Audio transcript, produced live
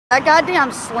That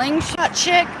goddamn slingshot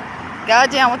chick.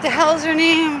 Goddamn, what the hell is her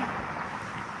name?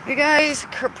 You guys,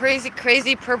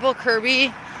 crazy purple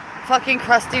Kirby. Fucking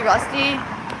crusty rusty.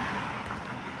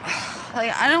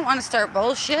 Like, I don't want to start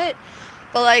bullshit,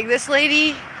 but like this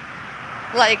lady,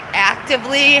 like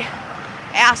actively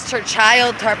asked her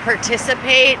child to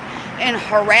participate in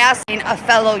harassing a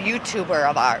fellow YouTuber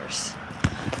of ours.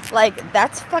 Like,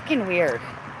 that's fucking weird.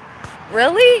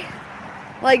 Really?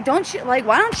 Like, don't you, like,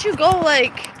 why don't you go,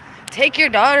 like, take your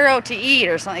daughter out to eat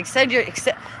or something?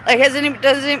 Like,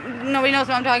 nobody knows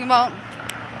what I'm talking about?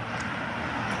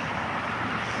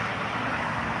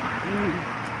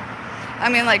 I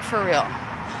mean, like, for real.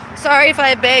 Sorry if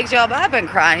I begged y'all, but I've been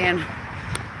crying.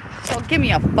 So give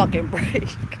me a fucking break.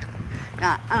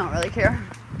 Nah, I don't really care.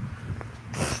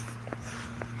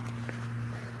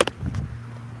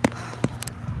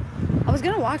 I was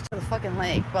gonna walk to the fucking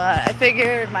lake, but I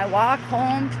figured my walk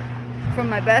home from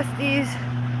my besties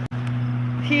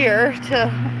here to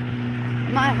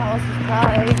my house is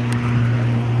probably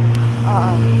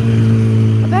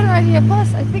a better idea.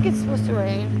 Plus, I think it's supposed to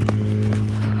rain.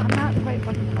 I'm not quite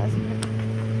fucking positive.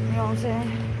 You know what I'm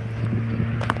saying?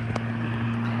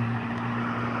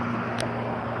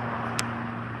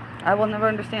 I will never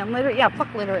understand littering. Yeah,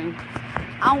 fuck littering.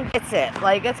 I don't get it.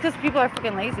 Like, that's because people are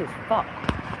fucking lazy as fuck.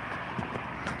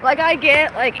 Like, I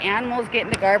get, like, animals get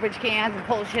into garbage cans and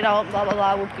pull shit out, blah, blah,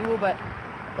 blah, whoop-de-whoop, but,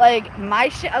 like, my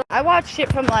shit, I watch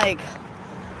shit from, like,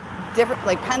 different,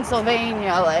 like,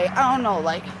 Pennsylvania, like, I don't know,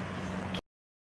 like,